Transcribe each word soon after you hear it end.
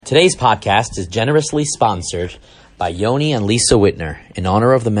Today's podcast is generously sponsored by Yoni and Lisa Whitner in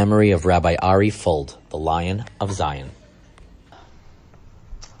honor of the memory of Rabbi Ari Fuld, the Lion of Zion.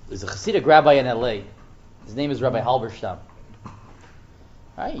 There's a Hasidic rabbi in LA. His name is Rabbi Halberstam.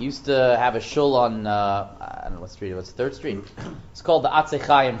 He used to have a shul on, I don't know what street it was, 3rd Street. It's called the Atzei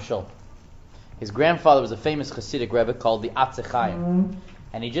Chaim Shul. His grandfather was a famous Hasidic rebbe called the Atzei Chaim.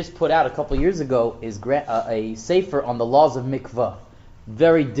 And he just put out a couple years ago a sefer on the laws of mikvah.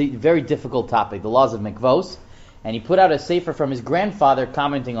 Very difficult topic, the laws of mikvos. And he put out a sefer from his grandfather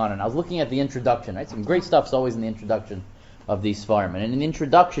commenting on it. And I was looking at the introduction, right? Some great stuff's always in the introduction of these Sfarim. And in the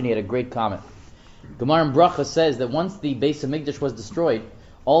introduction, he had a great comment. Gemara in Bracha says that once the Beis HaMikdash was destroyed,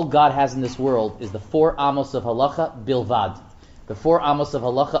 all God has in this world is the 4 amos of halacha bilvad. The 4 amos of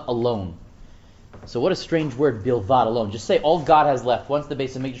halacha alone. So what a strange word, bilvad, alone. Just say all God has left. Once the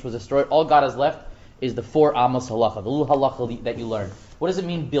Beis HaMikdash was destroyed, all God has left is the 4 amos halacha, the little halacha that you learn. What does it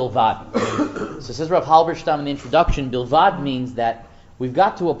mean, bilvad? So says Rav Halberstam in the introduction, bilvad means that we've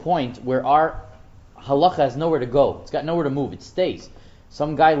got to a point where our halacha has nowhere to go. It's got nowhere to move. It stays.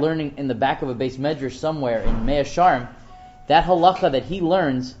 Some guy learning in the back of a base medrash somewhere in Mea Sharm, that halacha that he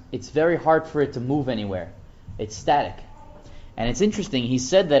learns, it's very hard for it to move anywhere. It's static. And it's interesting, he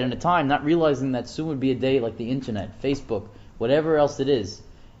said that in a time, not realizing that soon would be a day like the internet, Facebook, whatever else it is,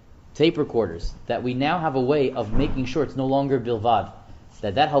 tape recorders, that we now have a way of making sure it's no longer bilvad.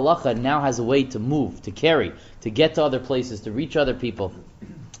 That halacha now has a way to move, to carry, to get to other places, to reach other people.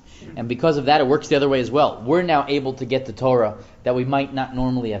 And because of that, it works the other way as well. We're now able to get to Torah that we might not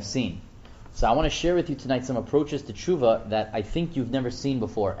normally have seen. So I want to share with you tonight some approaches to tshuva that I think you've never seen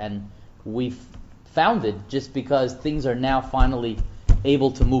before. And we've found it just because things are now finally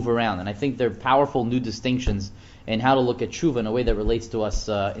able to move around. And I think they're powerful new distinctions in how to look at tshuva in a way that relates to us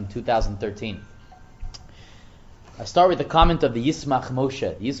in 2013. I start with the comment of the Yismach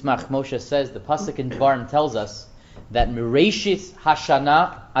Moshe. Yismach Moshe says, the Pasuk in Dvarim tells us that Mireshit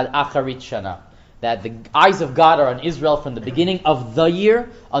Hashana ad Acharit Shana, that the eyes of God are on Israel from the beginning of the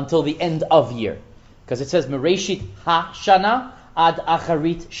year until the end of year. Because it says Mireshit Hashana ad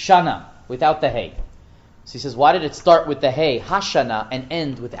Acharit Shana, without the Hey. So he says, why did it start with the Hey, Hashana, and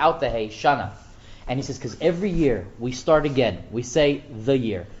end without the Hey, Shana? And he says, because every year we start again. We say the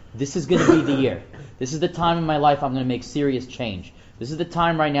year. This is going to be the year. This is the time in my life I'm going to make serious change. This is the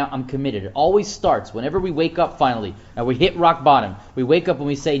time right now I'm committed. It always starts whenever we wake up finally and we hit rock bottom. We wake up and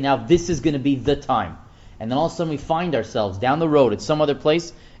we say, now this is going to be the time. And then all of a sudden we find ourselves down the road at some other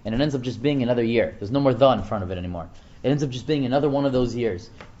place and it ends up just being another year. There's no more the in front of it anymore. It ends up just being another one of those years.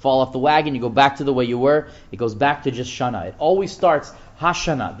 Fall off the wagon, you go back to the way you were. It goes back to just Shana. It always starts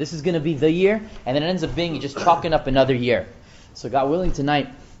Hashana. This is going to be the year. And then it ends up being just chalking up another year. So God willing, tonight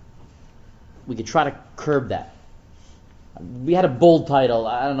we could try to curb that. We had a bold title.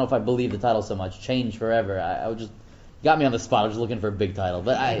 I don't know if I believe the title so much. Change Forever. I would just got me on the spot. I was just looking for a big title,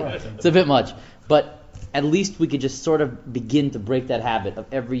 but it's a bit much. But at least we could just sort of begin to break that habit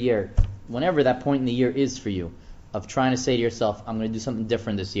of every year, whenever that point in the year is for you, of trying to say to yourself, "I'm going to do something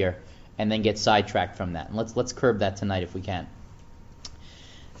different this year," and then get sidetracked from that. And let's curb that tonight if we can.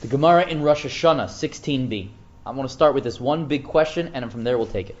 The Gemara in Rosh Hashanah 16b. I want to start with this one big question, and from there we'll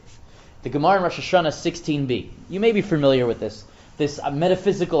take it. The Gemara in Rosh Hashanah 16b. You may be familiar with this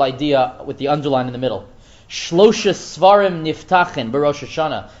metaphysical idea with the underline in the middle. Shlosha Svarim Niftachen b'Rosh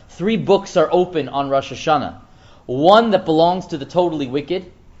Hashanah. 3 books are open on Rosh Hashanah. One that belongs to the totally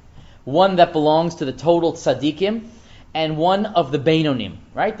wicked, one that belongs to the total tzaddikim, and one of the Beinonim,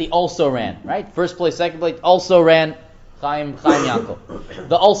 right? The also ran, right? First place, second place, also ran. Chaim Yankel.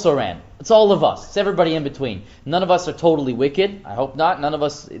 The also ran. It's all of us. It's everybody in between. None of us are totally wicked. I hope not. None of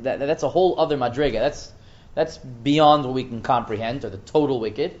us. That's a whole other madriga. That's beyond what we can comprehend, or the total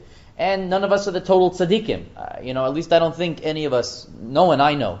wicked. And none of us are the total tzaddikim. At least I don't think any of us, no one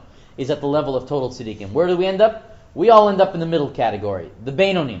I know, is at the level of total tzaddikim. Where do we end up? We all end up in the middle category. The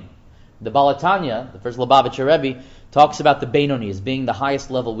Beinonim. The Balatanya, the first Lubavitcher Rebbe, talks about the Beinoni as being the highest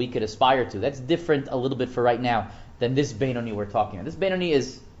level we could aspire to. That's different a little bit for right now than this Beinoni we're talking about. This Beinoni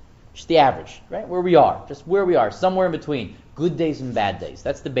is just the average, right? Where we are, just where we are, somewhere in between. Good days and bad days.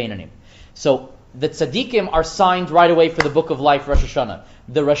 That's the Beinonim. So the Tzaddikim are signed right away for the Book of Life, Rosh Hashanah.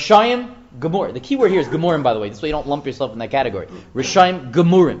 The Rashayim, Gemur. The key word here is Gemurim, by the way. This way you don't lump yourself in that category. Rashayim,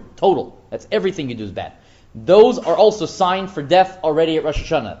 Gemurim. Total. That's everything you do is bad. Those are also signed for death already at Rosh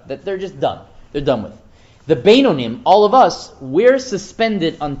Hashanah. That they're just done. They're done with. The Beinonim, all of us, we're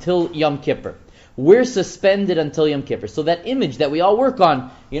suspended until Yom Kippur. We're suspended until Yom Kippur. So that image that we all work on,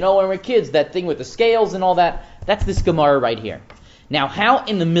 when we're kids, that thing with the scales and all that, that's this Gemara right here. Now, how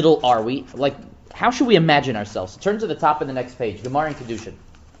in the middle are we? How should we imagine ourselves? Turn to the top of the next page, Gemara in Kedushin.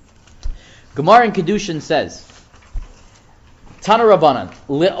 Gemara in Kedushin says, Tana Rabbanan,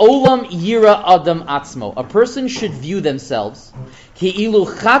 Le'olam yira adam atzmo. A person should view themselves ki'ilu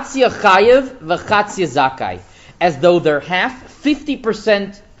chatzia chayev v'chatzia zakai, as though they're half,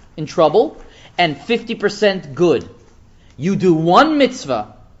 50% in trouble, and 50% good. You do one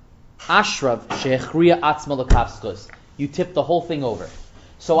mitzvah, ashrav she'echriya atzmo l'kafskos. You tip the whole thing over.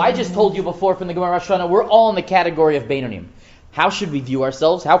 So I just told you before from the Gemara Rosh Hashanah, we're all in the category of Beinonim. How should we view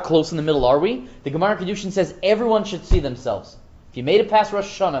ourselves? How close in the middle are we? The Gemara Kedushin says everyone should see themselves. If you made it past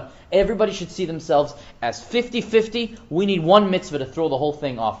Rosh Hashanah, everybody should see themselves as 50-50. We need one mitzvah to throw the whole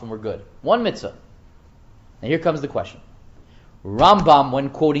thing off and we're good. One mitzvah. Now here comes the question. Rambam, when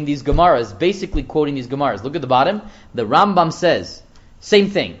quoting these Gemaras, basically quoting these Gemaras, look at the bottom. The Rambam says, same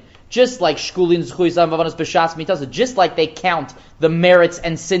thing. Just like Shkulin, Zchuisam, Vavanos, B'Shas, Mitasa, just like they count the merits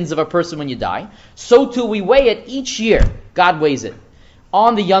and sins of a person when you die, so too we weigh it each year. God weighs it.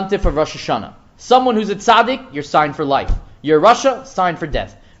 On the Yontif of Rosh Hashanah. Someone who's a tzaddik, you're signed for life. You're Rasha, signed for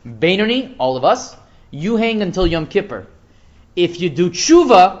death. Beinoni, all of us, you hang until Yom Kippur. If you do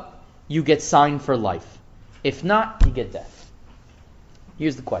tshuva, you get signed for life. If not, you get death.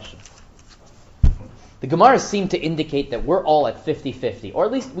 Here's the question. The Gemaras seem to indicate that we're all at 50-50, or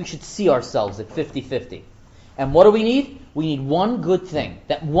at least we should see ourselves at 50-50. And what do we need? We need one good thing,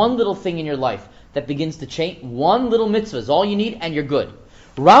 that one little thing in your life that begins to change. One little mitzvah is all you need, and you're good.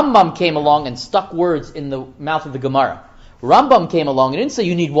 Rambam came along and stuck words in the mouth of the Gemara. Rambam came along and didn't say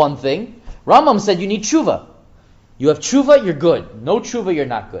you need one thing. Rambam said you need tshuva. You have tshuva, you're good. No tshuva, you're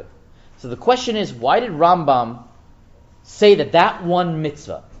not good. So the question is, why did Rambam say that one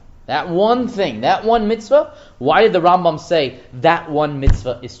mitzvah, that one thing, that one mitzvah, why did the Rambam say that one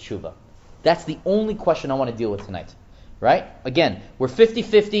mitzvah is tshuva? That's the only question I want to deal with tonight. Right? Again, we're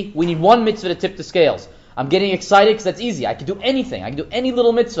 50-50. We need one mitzvah to tip the scales. I'm getting excited because that's easy. I can do anything. I can do any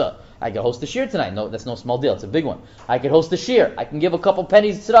little mitzvah. I could host a shir tonight. No, that's no small deal. It's a big one. I could host a shir. I can give a couple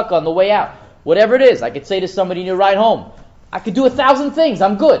pennies tzedakah on the way out. Whatever it is. I could say to somebody in your ride home, I could do 1,000 things.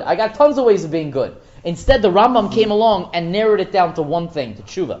 I'm good. I got tons of ways of being good. Instead, the Rambam came along and narrowed it down to one thing, to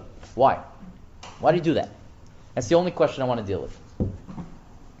tshuva. Why? Why did he do that? That's the only question I want to deal with.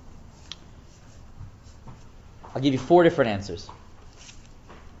 I'll give you 4 different answers.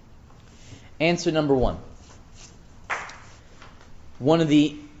 Answer number 1. One of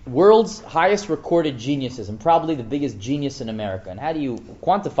the world's highest recorded geniuses, and probably the biggest genius in America. And how do you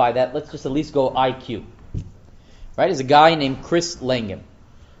quantify that? Let's just at least go IQ. Right? Is a guy named Chris Langham.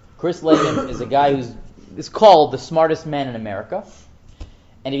 Chris Langham is a guy who's called the smartest man in America.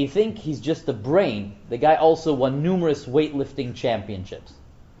 And if you think he's just a brain, the guy also won numerous weightlifting championships.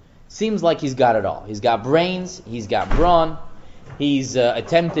 Seems like he's got it all. He's got brains, he's got brawn, he's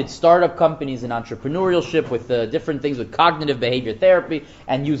attempted startup companies in entrepreneurship with different things with cognitive behavior therapy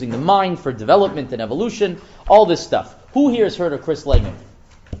and using the mind for development and evolution, all this stuff. Who here has heard of Chris Langham?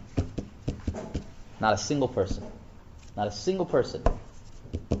 Not a single person. Not a single person.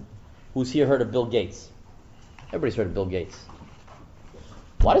 Who's here heard of Bill Gates? Everybody's heard of Bill Gates.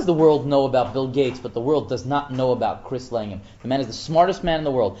 Why does the world know about Bill Gates, but the world does not know about Chris Langham? The man is the smartest man in the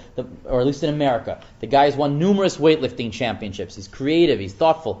world, or at least in America. The guy has won numerous weightlifting championships. He's creative. He's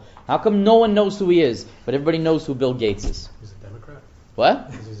thoughtful. How come no one knows who he is, but everybody knows who Bill Gates is? He's a Democrat. What?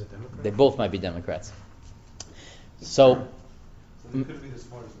 He's a Democrat. They both might be Democrats. So they could be the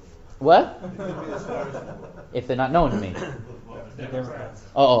smartest in the world. what? They could be the smartest in the world. If they're not known to me. Democrats.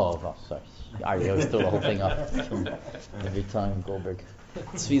 Oh, sorry. I always throw the whole thing off every time, Goldberg.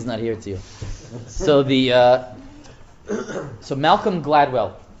 Tzvi's not here to you. So so Malcolm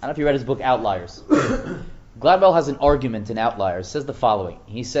Gladwell, I don't know if you read his book Outliers. Gladwell has an argument in Outliers. Says the following.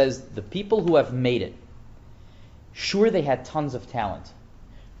 He says the people who have made it, sure they had tons of talent,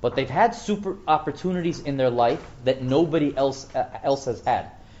 but they've had super opportunities in their life that nobody else has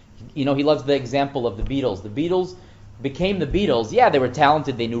had. You know, he loves the example of the Beatles. The Beatles became the Beatles. Yeah, they were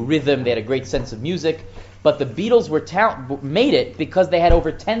talented. They knew rhythm. They had a great sense of music. But the Beatles made it because they had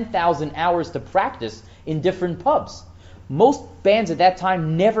over 10,000 hours to practice in different pubs. Most bands at that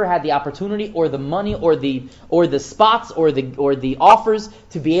time never had the opportunity or the money or the spots or the offers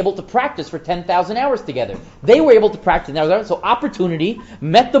to be able to practice for 10,000 hours together. They were able to practice. So opportunity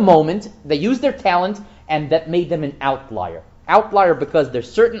met the moment. They used their talent, and that made them an outlier. Outlier because there's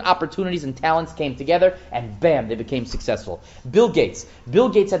certain opportunities and talents came together, and bam, they became successful. Bill Gates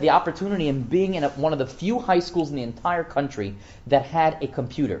had the opportunity in being in one of the few high schools in the entire country that had a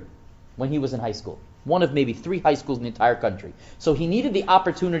computer when he was in high school. One of maybe 3 high schools in the entire country. So he needed the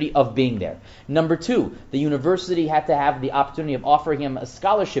opportunity of being there. Number 2, the university had to have the opportunity of offering him a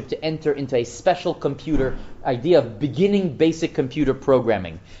scholarship to enter into a special computer idea of beginning basic computer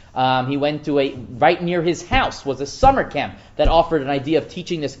programming. He went to right near his house was a summer camp that offered an idea of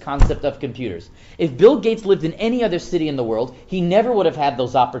teaching this concept of computers. If Bill Gates lived in any other city in the world, he never would have had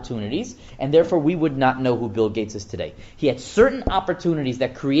those opportunities, and therefore we would not know who Bill Gates is today. He had certain opportunities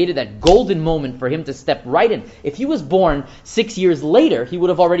that created that golden moment for him to step right in. If he was born 6 years later, he would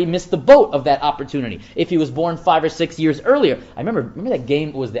have already missed the boat of that opportunity. If he was born 5 or 6 years earlier, I remember that game.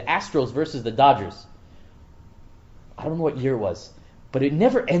 It was the Astros versus the Dodgers. I don't know what year it was, but it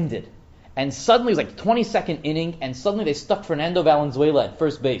never ended. And suddenly it was like 22nd inning, and suddenly they stuck Fernando Valenzuela at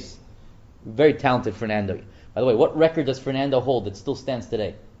first base. Very talented Fernando. By the way, what record does Fernando hold that still stands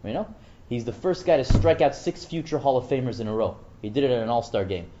today? You know? He's the first guy to strike out 6 future Hall of Famers in a row. He did it at an All-Star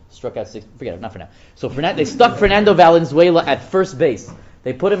game. Struck out 6. Forget it, not for now. So they stuck Fernando Valenzuela at first base.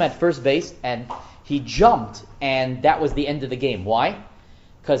 They put him at first base, and he jumped, and that was the end of the game. Why?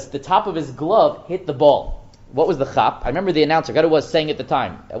 Because the top of his glove hit the ball. What was the chap? I remember the announcer, God was saying at the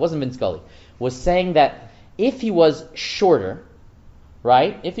time, it wasn't Vin Scully, was saying that if he was shorter,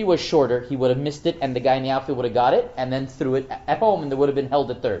 right? If he was shorter, he would have missed it, and the guy in the outfield would have got it, and then threw it at home, and it would have been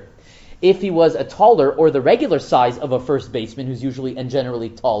held at third. If he was a taller, or the regular size of a first baseman, who's usually and generally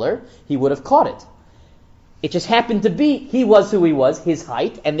taller, he would have caught it. It just happened to be, he was who he was, his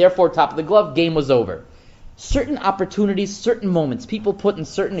height, and therefore top of the glove, game was over. Certain opportunities, certain moments, people put in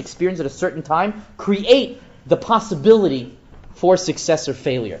certain experience at a certain time, create the possibility for success or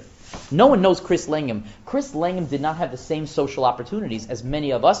failure. No one knows Chris Langham. Chris Langham did not have the same social opportunities as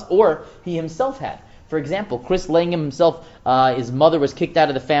many of us, or he himself had. For example, Chris Langham himself, his mother was kicked out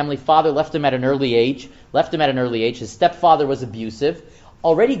of the family, father left him at an early age, his stepfather was abusive,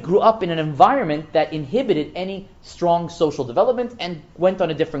 already grew up in an environment that inhibited any strong social development and went on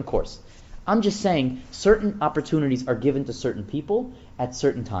a different course. I'm just saying, certain opportunities are given to certain people at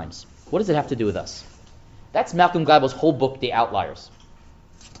certain times. What does it have to do with us? That's Malcolm Gladwell's whole book, The Outliers.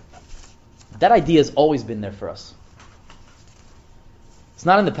 That idea has always been there for us. It's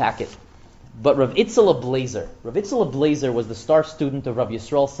not in the packet, but Rav Itzela Blazer. Rav Itzela Blazer was the star student of Rav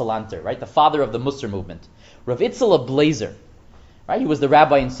Yisrael Salanter, right? The father of the Musar movement. Rav Itzela Blazer, right? He was the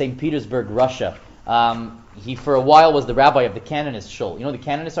rabbi in St. Petersburg, Russia. He, for a while, was the rabbi of the Canonist shul. You know the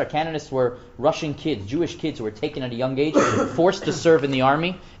Canonists are? Canonists were Russian kids, Jewish kids who were taken at a young age, forced to serve in the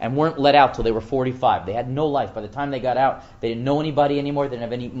army, and weren't let out till they were 45. They had no life. By the time they got out, they didn't know anybody anymore. They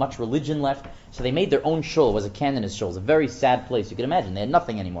didn't have much religion left. So they made their own shul. It was a Canonist shul. It was a very sad place. You can imagine. They had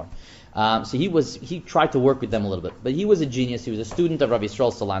nothing anymore. So he tried to work with them a little bit. But he was a genius. He was a student of Rav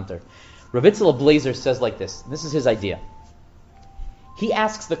Yisrael Salanter. Rav Itzela Blazer says like this. This is his idea. He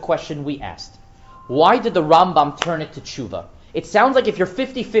asks the question we asked. Why did the Rambam turn it to tshuva? It sounds like if you're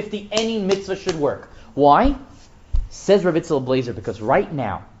 50-50, any mitzvah should work. Why? Says Rav Itzela Blazer, because right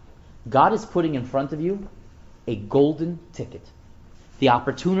now, God is putting in front of you a golden ticket. The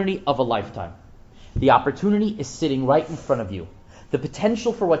opportunity of a lifetime. The opportunity is sitting right in front of you. The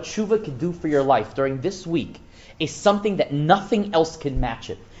potential for what tshuva can do for your life during this week is something that nothing else can match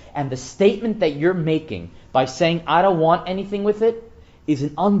it. And the statement that you're making by saying, I don't want anything with it, is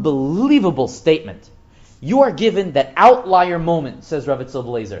an unbelievable statement. You are given that outlier moment, says Rav Itzela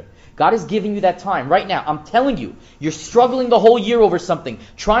Blazer. God is giving you that time right now. I'm telling you, you're struggling the whole year over something,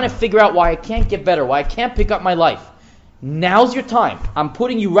 trying to figure out why I can't get better, why I can't pick up my life. Now's your time. I'm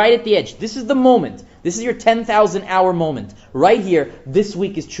putting you right at the edge. This is the moment. This is your 10,000 hour moment. Right here, this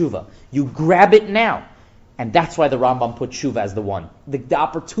week is tshuva. You grab it now. And that's why the Rambam put tshuva as the one. The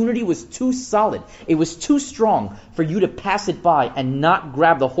opportunity was too solid. It was too strong for you to pass it by and not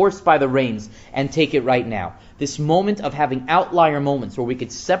grab the horse by the reins and take it right now. This moment of having outlier moments where we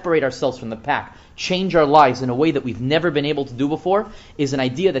could separate ourselves from the pack, change our lives in a way that we've never been able to do before, is an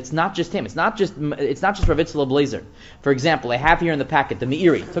idea that's not just him. It's not just Rav Itzela Blazer. For example, I have here in the packet the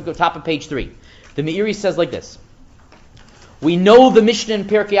Meiri. Took the top of page 3. The Meiri says like this. We know the Mishnah in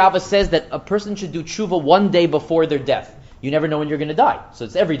Pirkei Avos says that a person should do tshuva one day before their death. You never know when you're going to die. So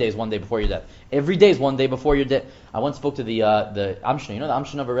it's every day is one day before your death. Every day is one day before your death. I once spoke to the Amshna. You know the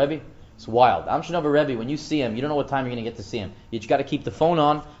Amshna of a Rebbe? It's wild. The Amshna of a Rebbe, when you see him, you don't know what time you're going to get to see him. You just got to keep the phone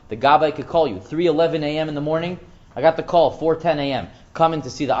on. The Gabbai could call you. 3:11 a.m. in the morning. I got the call, 4:10 a.m. Coming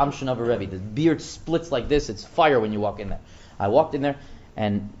to see the Amshna of a Rebbe. The beard splits like this. It's fire when you walk in there. I walked in there,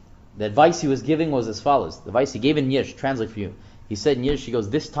 and the advice he was giving was as follows. The advice he gave in Yiddish, translate for you. He said in Yiddish, he goes,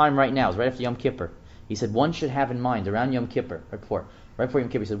 this time right now is right after Yom Kippur. He said, one should have in mind, around Yom Kippur, right before Yom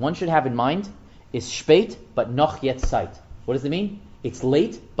Kippur, he said, one should have in mind, is spät, but noch yet Zeit. What does it mean? It's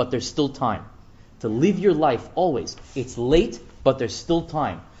late, but there's still time. To live your life, always, it's late, but there's still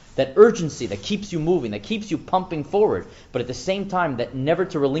time. that urgency that keeps you moving, that keeps you pumping forward, but at the same time, that never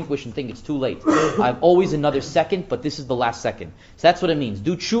to relinquish and think it's too late. I have always another second, but this is the last second. So that's what it means.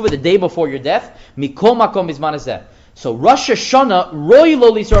 Do tshuva the day before your death. Mikol makom bizman hazeh. So Rosh Hashanah, Roy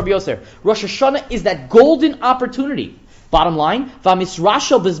lo lisar Rabbi Yosef. Rosh Hashanah is that golden opportunity. Bottom line,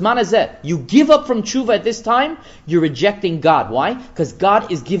 v'misrashel bizman hazeh. You give up from tshuva at this time, you're rejecting God. Why? Because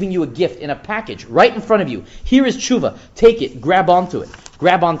God is giving you a gift in a package right in front of you. Here is tshuva. Take it. Grab onto it.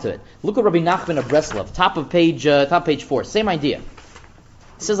 Grab onto it. Look at Rabbi Nachman of Breslov, top page 4. Same idea. It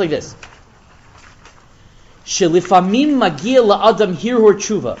says like this: Shelifamim magia la'adam hirhur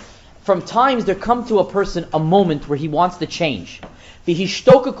tshuva. From times there come to a person a moment where he wants to change.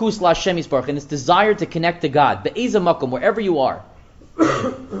 V'hishtokakus la'Hashem yisbarach, and this desire to connect to God. Be'eza makom, wherever you are.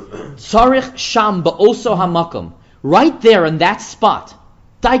 Tzarich sham ba'oso hamakom. Right there in that spot,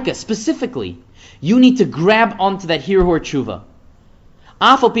 Daika specifically, you need to grab onto that hirhur tshuva.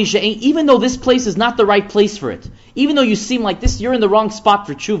 Even though this place is not the right place for it, even though you seem like this, you're in the wrong spot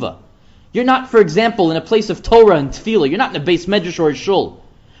for tshuva. You're not, for example, in a place of Torah and tefillah. You're not in a base medrash or a shul.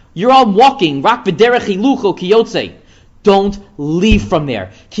 You're all walking. Rak b'derech hilucho kiyotze. Don't leave from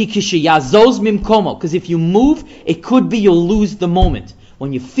there. Ki kishayazoz mimkomo. Because if you move, it could be you'll lose the moment.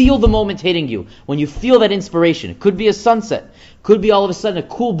 When you feel the moment hitting you, when you feel that inspiration, it could be a sunset. Could be all of a sudden a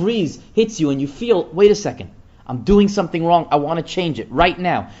cool breeze hits you and you feel, wait a second. I'm doing something wrong. I want to change it right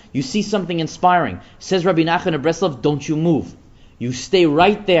now. You see something inspiring. Says Rabbi Nachman of Breslov, don't you move. You stay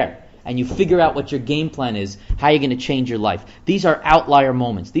right there and you figure out what your game plan is, how you're going to change your life. These are outlier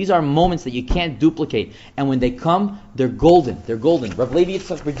moments. These are moments that you can't duplicate. And when they come, they're golden. They're golden. Rav Levi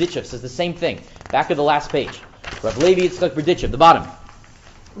Yitzchak Berdichev says the same thing. Back of the last page. Rav Levi Yitzchak Berdichev, the bottom.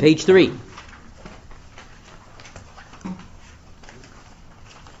 Page 3.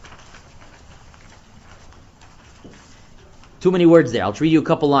 Too many words there. I'll read you a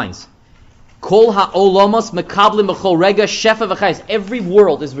couple lines. Kol ha'olamos mekablim b'chol rega shefa v'chayis. Every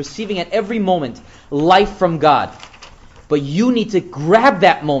world is receiving at every moment life from God. But you need to grab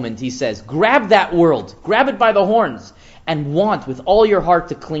that moment, he says. Grab that world. Grab it by the horns. And want with all your heart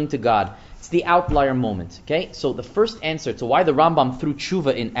to cling to God. It's the outlier moment. Okay? So the first answer to why the Rambam threw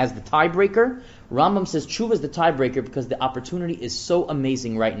tshuva in as the tiebreaker, Rambam says tshuva is the tiebreaker because the opportunity is so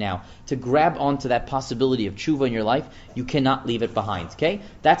amazing right now to grab onto that possibility of tshuva in your life. You cannot leave it behind. Okay,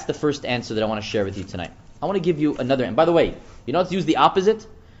 that's the first answer that I want to share with you tonight. I want to give you another. And by the way, you know, let's use the opposite.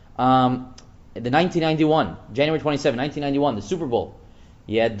 The 1991, January 27, 1991, the Super Bowl.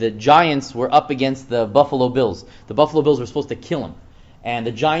 Yeah, the Giants were up against the Buffalo Bills. The Buffalo Bills were supposed to kill them, and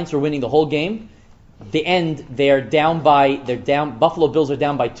the Giants were winning the whole game. At the end, Buffalo Bills are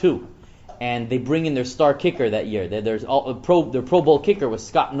down by 2. And they bring in their star kicker that year. Their Pro Bowl kicker was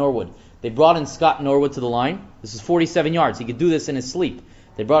Scott Norwood. They brought in Scott Norwood to the line. This is 47 yards. He could do this in his sleep.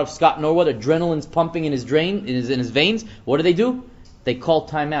 They brought up Scott Norwood. Adrenaline's pumping in his veins. What do? They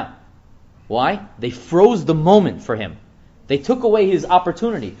called timeout. Why? They froze the moment for him. They took away his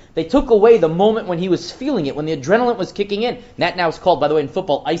opportunity. They took away the moment when he was feeling it, when the adrenaline was kicking in. That now is called, by the way, in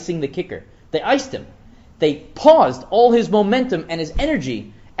football, icing the kicker. They iced him. They paused all his momentum and his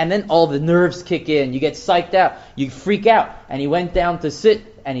energy. And then all the nerves kick in. You get psyched out. You freak out. And he went down to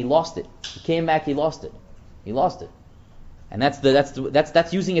sit, and he lost it. He came back. He lost it. He lost it. And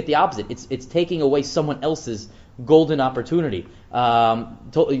that's using it the opposite. It's taking away someone else's golden opportunity. Golden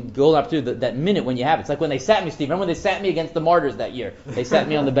opportunity. That minute when you have it. It's like when they sat me, Steve. Remember when they sat me against the Martyrs that year? They sat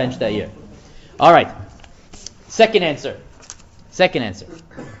me on the bench that year. All right. Second answer.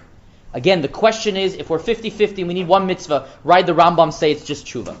 Again, the question is, if we're 50-50, we need one mitzvah. Why the Rambam say it's just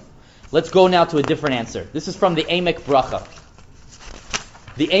tshuva? Let's go now to a different answer. This is from the Emek Bracha.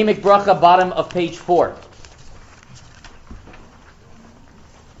 The Emek Bracha, bottom of page 4.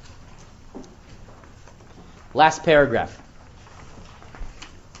 Last paragraph.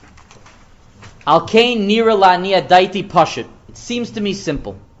 Al kain nira la'aniya daiti pashut. It seems to me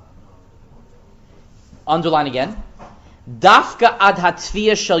simple. Underline again. Dafka ad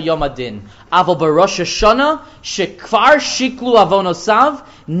hatzviya shel yom adin, aval barosh Hashanah shekvar shiklu avonosav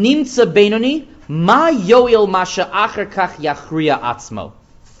nimtza beinoni ma yoil masha acher kach yachriya atzmo.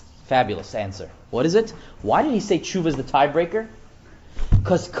 Fabulous answer. What is it? Why did he say tshuva is the tiebreaker?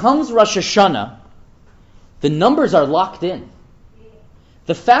 Because comes Rosh Hashanah, the numbers are locked in.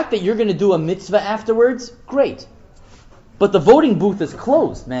 The fact that you're going to do a mitzvah afterwards, great. But the voting booth is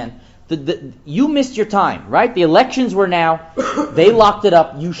closed, man. You missed your time, right? The elections were now. They locked it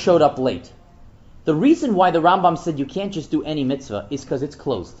up. You showed up late. The reason why the Rambam said you can't just do any mitzvah is because it's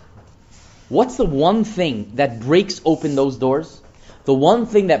closed. What's the one thing that breaks open those doors? The one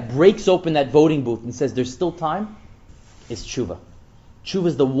thing that breaks open that voting booth and says there's still time is tshuva. Tshuva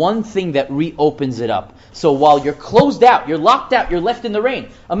is the one thing that reopens it up. So while you're closed out, you're locked out, you're left in the rain.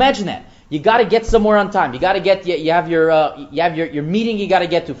 Imagine that. You got to get somewhere on time. You got to get. You have your meeting you got to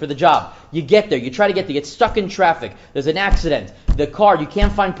get to for the job. You get there. You try to get there. You get stuck in traffic. There's an accident. The car, you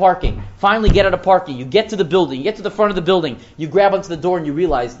can't find parking. Finally get out of parking. You get to the building. You get to the front of the building. You grab onto the door and you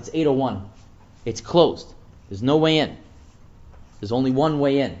realize it's 8:01. It's closed. There's no way in. There's only one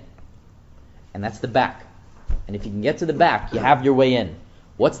way in. And that's the back. And if you can get to the back, you have your way in.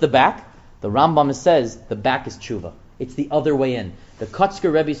 What's the back? The Rambam says the back is tshuva. It's the other way in. The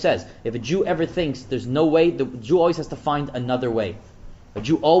Kotzker Rebbe says, if a Jew ever thinks there's no way, the Jew always has to find another way. A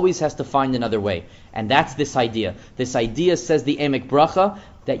Jew always has to find another way. And that's this idea. This idea, says the Emek Bracha,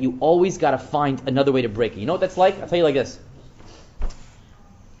 that you always got to find another way to break it. You know what that's like? I'll tell you like this.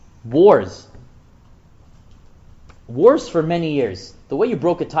 Wars for many years. The way you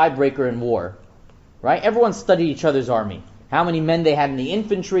broke a tiebreaker in war, right? Everyone studied each other's army. How many men they had in the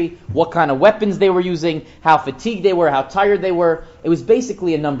infantry, what kind of weapons they were using, how fatigued they were, how tired they were. It was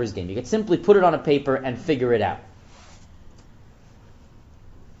basically a numbers game. You could simply put it on a paper and figure it out.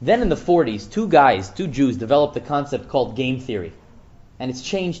 Then in the 40s, two Jews, developed a concept called game theory. And it's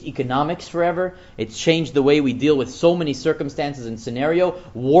changed economics forever. It's changed the way we deal with so many circumstances and scenario.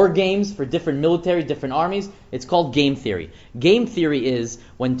 War games for different military, different armies. It's called game theory. Game theory is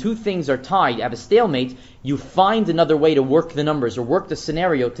when two things are tied, you have a stalemate, you find another way to work the numbers or work the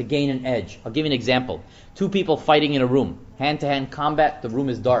scenario to gain an edge. I'll give you an example. Two people fighting in a room. Hand-to-hand combat, the room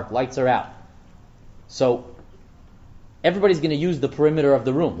is dark, lights are out. So everybody's going to use the perimeter of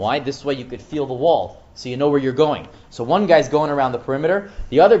the room. Why? This way you could feel the wall, so you know where you're going. So one guy's going around the perimeter,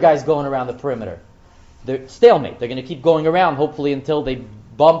 the other guy's going around the perimeter. They're stalemate. They're going to keep going around, hopefully until they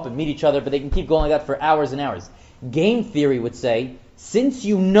bump and meet each other, but they can keep going like that for hours and hours. Game theory would say, since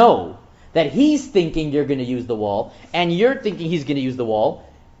you know that he's thinking you're going to use the wall, and you're thinking he's going to use the wall,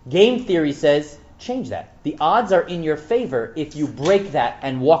 game theory says, change that. The odds are in your favor if you break that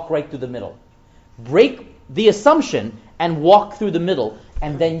and walk right through the middle. Break the assumption and walk through the middle,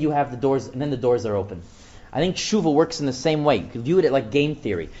 and then you have the doors, and then the doors are open. I think tshuva works in the same way. You can view it like game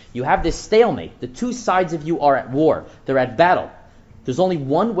theory. You have this stalemate. The two sides of you are at war. They're at battle. There's only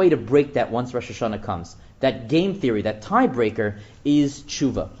one way to break that once Rosh Hashanah comes. That game theory, that tiebreaker, is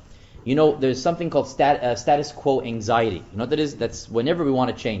tshuva. You know, there's something called status quo anxiety. You know what that is? That's whenever we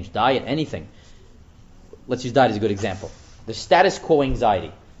want to change, diet, anything. Let's use diet as a good example. The status quo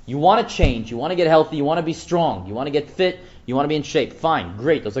anxiety. You want to change, you want to get healthy, you want to be strong, you want to get fit, you want to be in shape. Fine,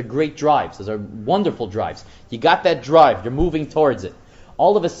 great. Those are great drives. Those are wonderful drives. You got that drive, you're moving towards it.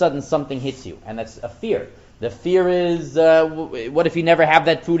 All of a sudden something hits you, and that's a fear. The fear is, what if you never have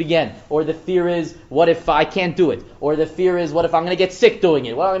that food again? Or the fear is, what if I can't do it? Or the fear is, what if I'm going to get sick doing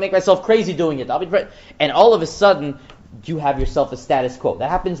it? Well, I'm going to make myself crazy doing it. And all of a sudden, you have yourself a status quo. That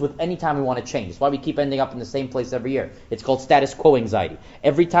happens with any time we want to change. That's why we keep ending up in the same place every year. It's called status quo anxiety.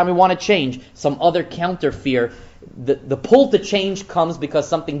 Every time we want to change, some other counter fear, the pull to change comes because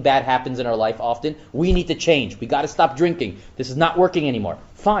something bad happens in our life often. We need to change. We got to stop drinking. This is not working anymore.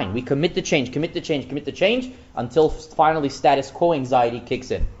 Fine, we commit to change, until finally status quo anxiety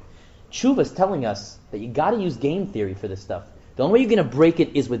kicks in. Tshuva is telling us that you got to use game theory for this stuff. The only way you're going to break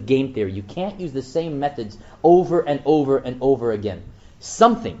it is with game theory. You can't use the same methods over and over and over again.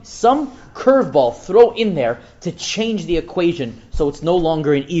 Some curveball throw in there to change the equation so it's no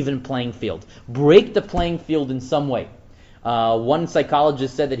longer an even playing field. Break the playing field in some way. One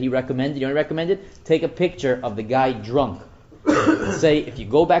psychologist said that he recommended, you know what he recommended? Take a picture of the guy drunk. Say, if you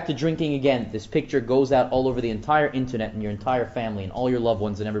go back to drinking again, this picture goes out all over the entire internet and your entire family and all your loved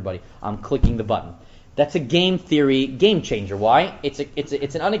ones and everybody. I'm clicking the button. That's a game theory game changer. Why? It's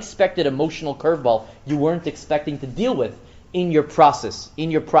an unexpected emotional curveball you weren't expecting to deal with in your process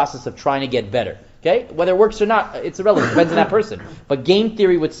of trying to get better. Okay? Whether it works or not, it's irrelevant. It depends on that person. But game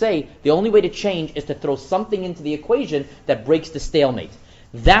theory would say the only way to change is to throw something into the equation that breaks the stalemate.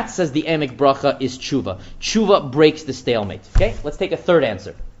 That, says the Emek Bracha, is tshuva. Tshuva breaks the stalemate. Okay? Let's take a third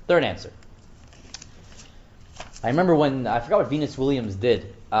answer. I remember when, I forgot what Venus Williams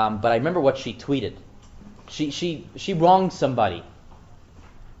did, but I remember what she tweeted. She wronged somebody,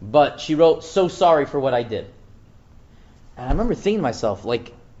 but she wrote, "So sorry for what I did." And I remember thinking to myself,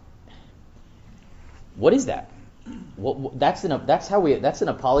 like, what is that? That's an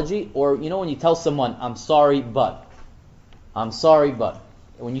apology? Or, you know, when you tell someone, I'm sorry, but.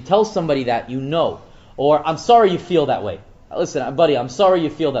 When you tell somebody that, you know. Or, I'm sorry you feel that way. Listen, buddy, I'm sorry you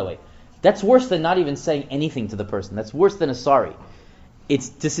feel that way. That's worse than not even saying anything to the person. That's worse than a sorry. It's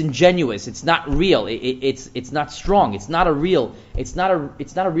disingenuous. It's not real. It's not strong. It's not a real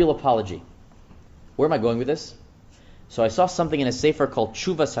apology. Where am I going with this? So I saw something in a sefer called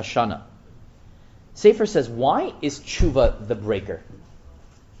Tshuvas Hashana. Sefer says, why is tshuva the breaker?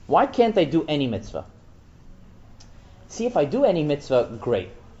 Why can't I do any mitzvah? See, if I do any mitzvah, great.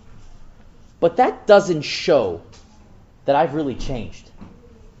 But that doesn't show that I've really changed.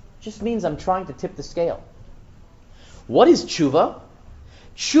 It just means I'm trying to tip the scale. What is tshuva?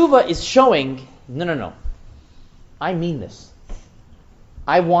 Tshuva is showing, no. I mean this.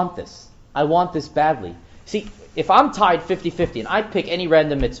 I want this. I want this badly. See, if I'm tied 50-50 and I pick any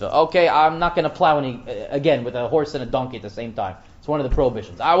random mitzvah, okay, I'm not going to plow any, again, with a horse and a donkey at the same time. It's one of the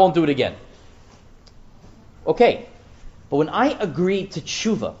prohibitions. I won't do it again. Okay, but when I agree to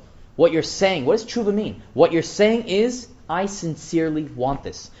tshuva, what you're saying, what does tshuva mean? What you're saying is, I sincerely want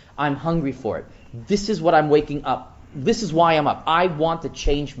this. I'm hungry for it. This is what I'm waking up. This is why I'm up. I want to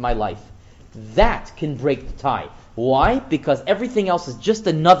change my life. That can break the tie. Why? Because everything else is just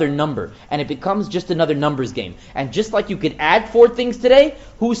another number, and it becomes just another numbers game. And just like you could add 4 things today,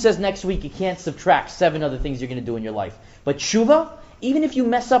 who says next week you can't subtract 7 other things you're going to do in your life? But tshuva, even if you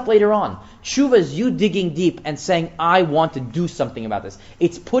mess up later on, tshuva is you digging deep and saying, I want to do something about this.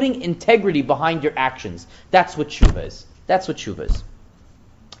 It's putting integrity behind your actions. That's what tshuva is. That's what tshuva is.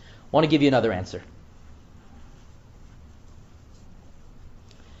 I want to give you another answer.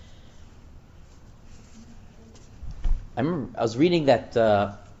 I remember I was reading that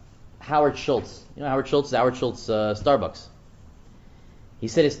Howard Schultz, Howard Schultz, Starbucks. He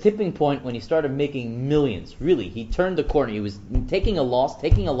said his tipping point when he started making millions, really, he turned the corner. He was taking a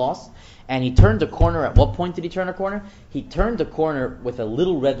loss, and he turned the corner. At what point did he turn a corner? He turned the corner with a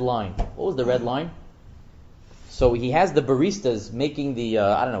little red line. What was the red line? So he has the baristas making the,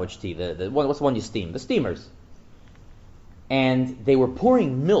 I don't know which tea, what's the one you steam? The steamers. And they were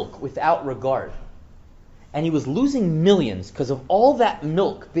pouring milk without regard. And he was losing millions because of all that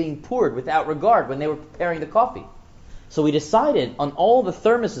milk being poured without regard when they were preparing the coffee. So he decided on all the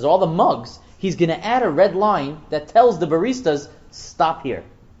thermoses, all the mugs, he's going to add a red line that tells the baristas, stop here.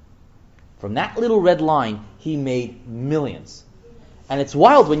 From that little red line, he made millions. And it's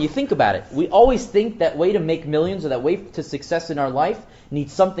wild when you think about it. We always think that way to make millions or that way to success in our life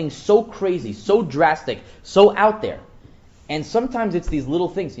needs something so crazy, so drastic, so out there. And sometimes it's these little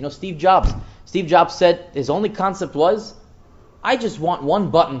things. Steve Jobs said his only concept was, I just want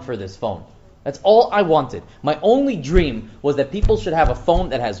one button for this phone. That's all I wanted. My only dream was that people should have a phone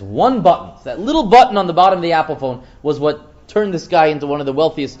that has one button. So that little button on the bottom of the Apple phone was what turned this guy into one of the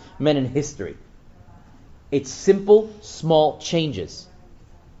wealthiest men in history. It's simple, small changes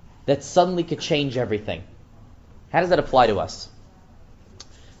that suddenly could change everything. How does that apply to us?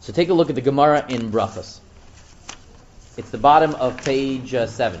 So take a look at the Gemara in Brachos. It's the bottom of page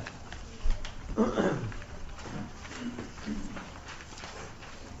 7.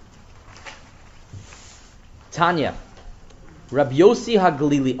 Tanya, Rabbi Yossi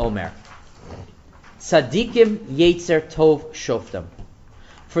HaGalili Omer, Tzadikim Yetzer Tov Shoftam.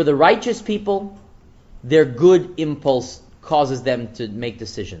 For the righteous people, their good impulse causes them to make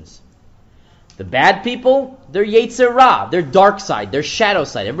decisions. The bad people, their Yetzer Ra, their dark side, their shadow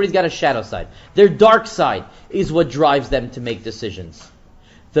side. Everybody's got a shadow side. Their dark side is what drives them to make decisions.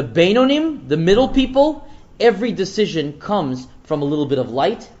 The Beinonim, the middle people, every decision comes from a little bit of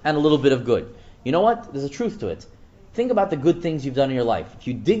light and a little bit of good. You know what? There's a truth to it. Think about the good things you've done in your life. If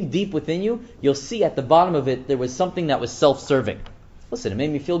you dig deep within you, you'll see at the bottom of it, there was something that was self-serving. Listen, it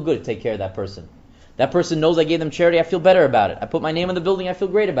made me feel good to take care of that person. That person knows I gave them charity, I feel better about it. I put my name on the building, I feel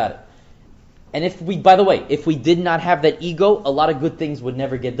great about it. And if we did not have that ego, a lot of good things would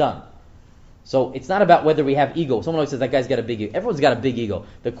never get done. So it's not about whether we have ego. Someone always says, that guy's got a big ego. Everyone's got a big ego.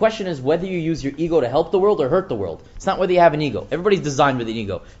 The question is whether you use your ego to help the world or hurt the world. It's not whether you have an ego. Everybody's designed with an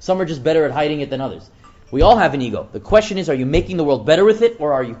ego. Some are just better at hiding it than others. We all have an ego. The question is, are you making the world better with it,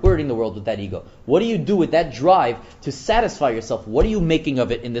 or are you hurting the world with that ego? What do you do with that drive to satisfy yourself? What are you making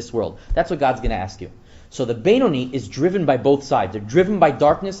of it in this world? That's what God's going to ask you. So the Benoni is driven by both sides. They're driven by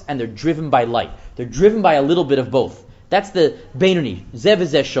darkness and they're driven by light. They're driven by a little bit of both. That's the Benoni. Zeh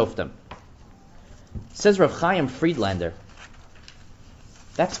v'zeh shoftem. Says Rav Chaim Friedlander.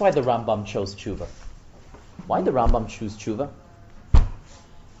 That's why the Rambam chose tshuva. Why did the Rambam choose tshuva?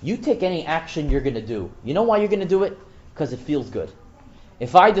 You take any action you're going to do. You know why you're going to do it? Because it feels good.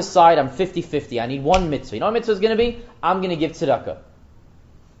 If I decide I'm 50-50, I need one mitzvah. You know what mitzvah is going to be? I'm going to give tzedakah.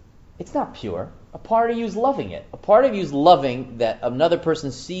 It's not pure. A part of you is loving it. A part of you is loving that another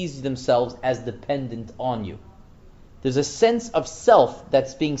person sees themselves as dependent on you. There's a sense of self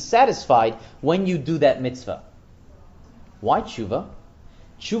that's being satisfied when you do that mitzvah. Why tshuva?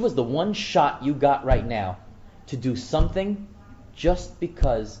 Tshuva is the one shot you got right now to do something just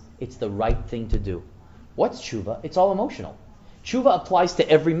because it's the right thing to do. What's tshuva? It's all emotional. Tshuva applies to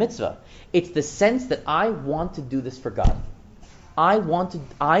every mitzvah. It's the sense that I want to do this for God.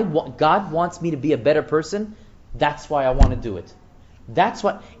 God wants me to be a better person. That's why I want to do it. That's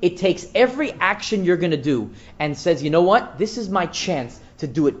what it takes. Every action you're going to do and says, you know what? This is my chance to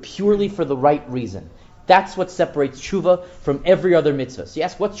do it purely for the right reason. That's what separates tshuva from every other mitzvah. So you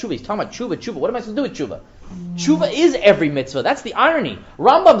ask, what's tshuva? He's talking about tshuva. What am I supposed to do with tshuva? Tshuva is every mitzvah. That's the irony.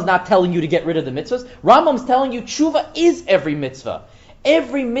 Rambam's not telling you to get rid of the mitzvahs. Rambam's telling you tshuva is every mitzvah.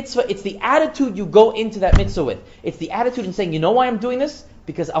 Every mitzvah, it's the attitude you go into that mitzvah with. It's the attitude in saying, you know why I'm doing this?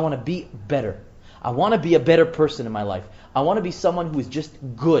 Because I want to be better. I want to be a better person in my life. I want to be someone who is just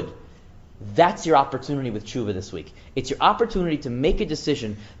good. That's your opportunity with tshuva this week. It's your opportunity to make a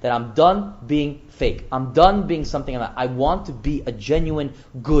decision that I'm done being fake. I'm done being something I'm not. I want to be a genuine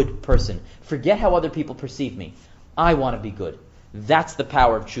good person. Forget how other people perceive me. I want to be good. That's the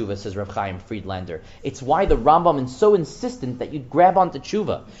power of tshuva, says Rav Chaim Friedlander. It's why the Rambam is so insistent that you grab onto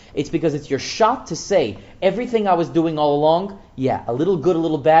tshuva. It's because it's your shot to say, everything I was doing all along, yeah, a little good, a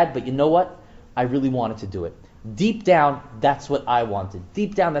little bad, but you know what? I really wanted to do it. Deep down, that's what I wanted.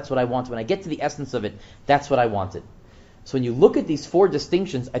 Deep down, that's what I wanted. When I get to the essence of it, that's what I wanted. So when you look at these four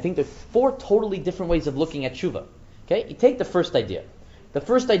distinctions, I think there's four totally different ways of looking at tshuva. Okay, you take the first idea. The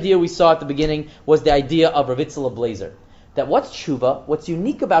first idea we saw at the beginning was the idea of Rav Itzela Blazer. That what's tshuva, what's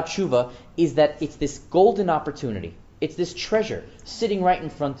unique about tshuva is that it's this golden opportunity. It's this treasure sitting right in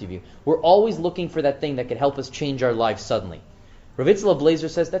front of you. We're always looking for that thing that could help us change our lives suddenly. Rav Itzela Blazer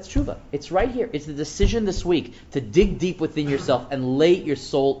says that's tshuva. It's right here. It's the decision this week to dig deep within yourself and lay your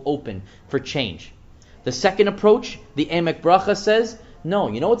soul open for change. The second approach, the Emek Bracha says,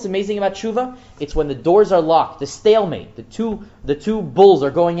 no, you know what's amazing about tshuva? It's when the doors are locked, the stalemate, the two bulls are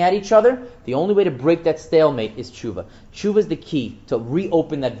going at each other. The only way to break that stalemate is tshuva. Tshuva is the key to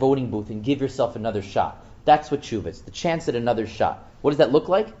reopen that voting booth and give yourself another shot. That's what tshuva is, the chance at another shot. What does that look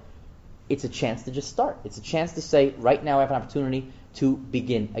like? It's a chance to just start. It's a chance to say, right now I have an opportunity to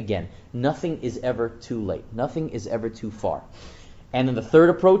begin again. Nothing is ever too late. Nothing is ever too far. And in the third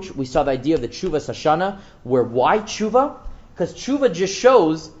approach, we saw the idea of the tshuva sashana, where why tshuva? Because tshuva just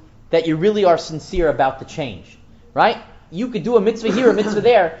shows that you really are sincere about the change. Right? You could do a mitzvah here, a mitzvah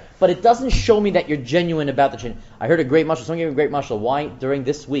there, but it doesn't show me that you're genuine about the change. I heard a great mashal, someone gave me a great mashal, why during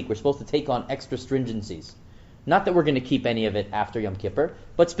this week we're supposed to take on extra stringencies. Not that we're going to keep any of it after Yom Kippur,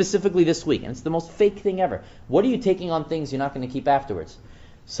 but specifically this week. And it's the most fake thing ever. What are you taking on things you're not going to keep afterwards?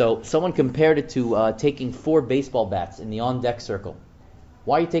 So someone compared it to taking 4 baseball bats in the on-deck circle.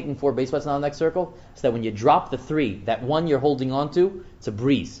 Why are you taking 4 baseball bats in the on-deck circle? So that when you drop the 3, that one you're holding on to, it's a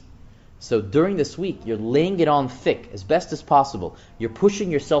breeze. So during this week, you're laying it on thick as best as possible. You're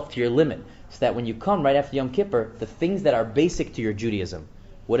pushing yourself to your limit so that when you come right after Yom Kippur, the things that are basic to your Judaism,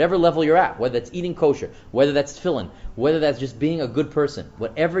 whatever level you're at, whether that's eating kosher, whether that's tefillin, whether that's just being a good person,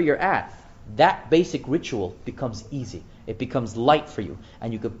 whatever you're at, that basic ritual becomes easy. It becomes light for you.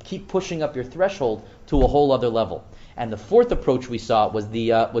 And you could keep pushing up your threshold to a whole other level. And the fourth approach we saw was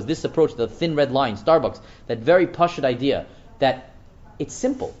this approach, the thin red line, Starbucks, that very pashut idea that it's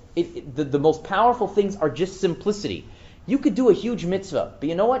simple. The most powerful things are just simplicity. You could do a huge mitzvah, but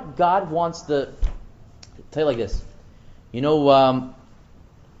you know what? God wants tell you like this. You know,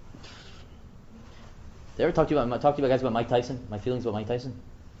 did I ever talk to you guys about Mike Tyson? My feelings about Mike Tyson?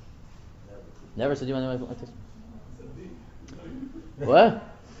 Never said you about Mike Tyson? What?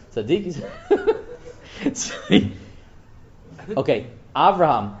 Tzaddik? Okay,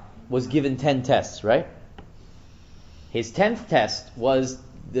 Avraham was given 10 tests, right? His 10th test was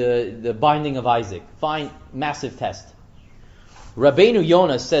the binding of Isaac. Fine, massive test. Rabbeinu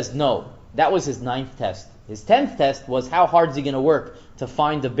Yonah says no. That was his 9th test. His 10th test was how hard is he going to work to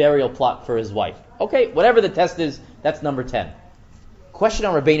find a burial plot for his wife. Okay, whatever the test is, that's number 10. Question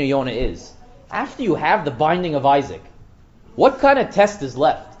on Rabbeinu Yonah is, after you have the binding of Isaac, what kind of test is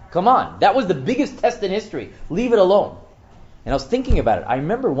left? Come on, that was the biggest test in history. Leave it alone. And I was thinking about it. I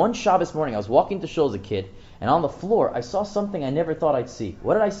remember one Shabbos morning, I was walking to shul as a kid, and on the floor, I saw something I never thought I'd see.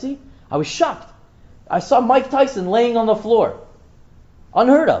 What did I see? I was shocked. I saw Mike Tyson laying on the floor.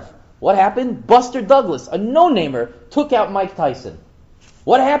 Unheard of. What happened? Buster Douglas, a no-namer, took out Mike Tyson.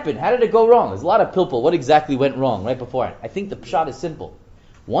 What happened? How did it go wrong? There's a lot of pilpul. What exactly went wrong right before it? I think the pshat is simple.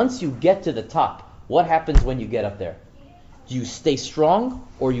 Once you get to the top, what happens when you get up there? Do you stay strong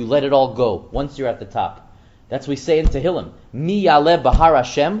or you let it all go once you're at the top? That's what we say in Tehillim. Mi yaleh bahar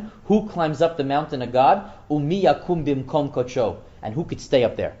Hashem, who climbs up the mountain of God, umi yakum bimkom kocho, and who could stay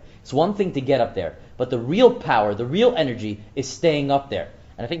up there. It's one thing to get up there, but the real power, the real energy is staying up there.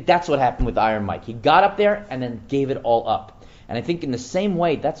 And I think that's what happened with Iron Mike. He got up there and then gave it all up. And I think in the same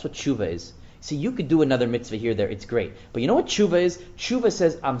way, that's what tshuva is. See, you could do another mitzvah here, there, it's great. But you know what tshuva is? Tshuva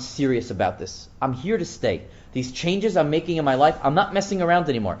says, I'm serious about this. I'm here to stay. These changes I'm making in my life, I'm not messing around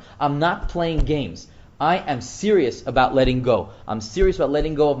anymore. I'm not playing games. I am serious about letting go. I'm serious about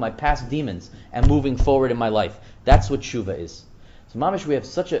letting go of my past demons and moving forward in my life. That's what tshuva is. So mamish, we have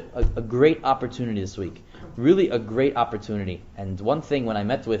such a great opportunity this week. Really a great opportunity. And one thing, when I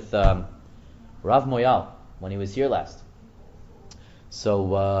met with Rav Moyal, when he was here last,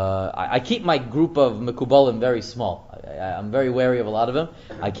 so I keep my group of Mekubalim very small. I'm very wary of a lot of them.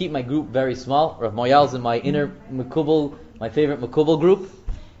 I keep my group very small. Rav Moyal's in my inner Mekubal, my favorite Mekubal group.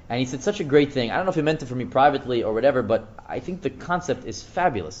 And he said such a great thing. I don't know if he meant it for me privately or whatever, but I think the concept is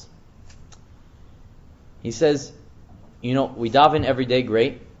fabulous. He says, we daven every day,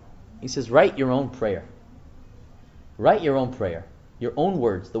 great. He says, write your own prayer. Write your own prayer. Your own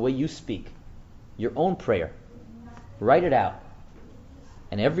words, the way you speak. Your own prayer. Write it out.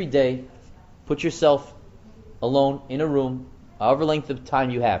 And every day, put yourself alone in a room, however length of time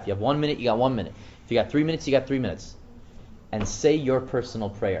you have. If you have 1 minute, you got 1 minute. If you got 3 minutes, you got 3 minutes. And say your personal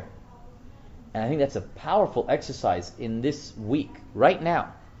prayer. And I think that's a powerful exercise in this week, right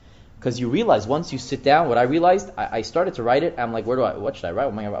now. Because you realize, once you sit down, what I realized, I started to write it, I'm like, what should I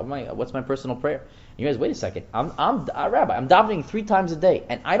write? What's my personal prayer? And you guys, wait a second, I'm a rabbi, I'm davening 3 times a day,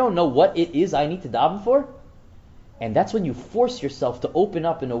 and I don't know what it is I need to daven for? And that's when you force yourself to open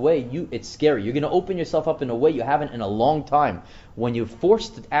up in a way, it's scary. You're going to open yourself up in a way you haven't in a long time. When you're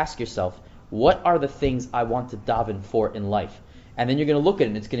forced to ask yourself, what are the things I want to daven for in life? And then you're going to look at it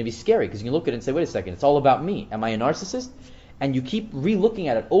and it's going to be scary, because you can look at it and say, wait a second, it's all about me. Am I a narcissist? And you keep re-looking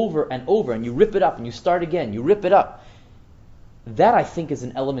at it over and over, and you rip it up and you start again, you rip it up. That, I think, is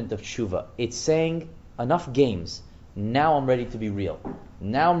an element of tshuva. It's saying, enough games. Now I'm ready to be real.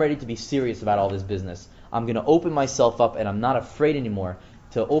 Now I'm ready to be serious about all this business. I'm going to open myself up, and I'm not afraid anymore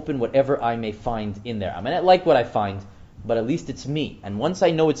to open whatever I may find in there. I may not like what I find, but at least it's me. And once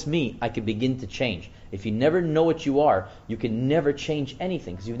I know it's me, I can begin to change. If you never know what you are, you can never change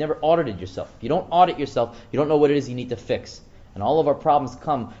anything, because you've never audited yourself. If you don't audit yourself, you don't know what it is you need to fix. And all of our problems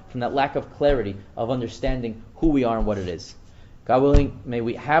come from that lack of clarity of understanding who we are and what it is. God willing, may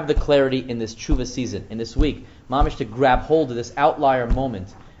we have the clarity in this tshuva season, in this week, mamish, to grab hold of this outlier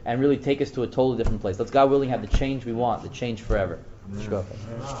moment and really take us to a totally different place. Let's, God willing, have the change we want, the change forever.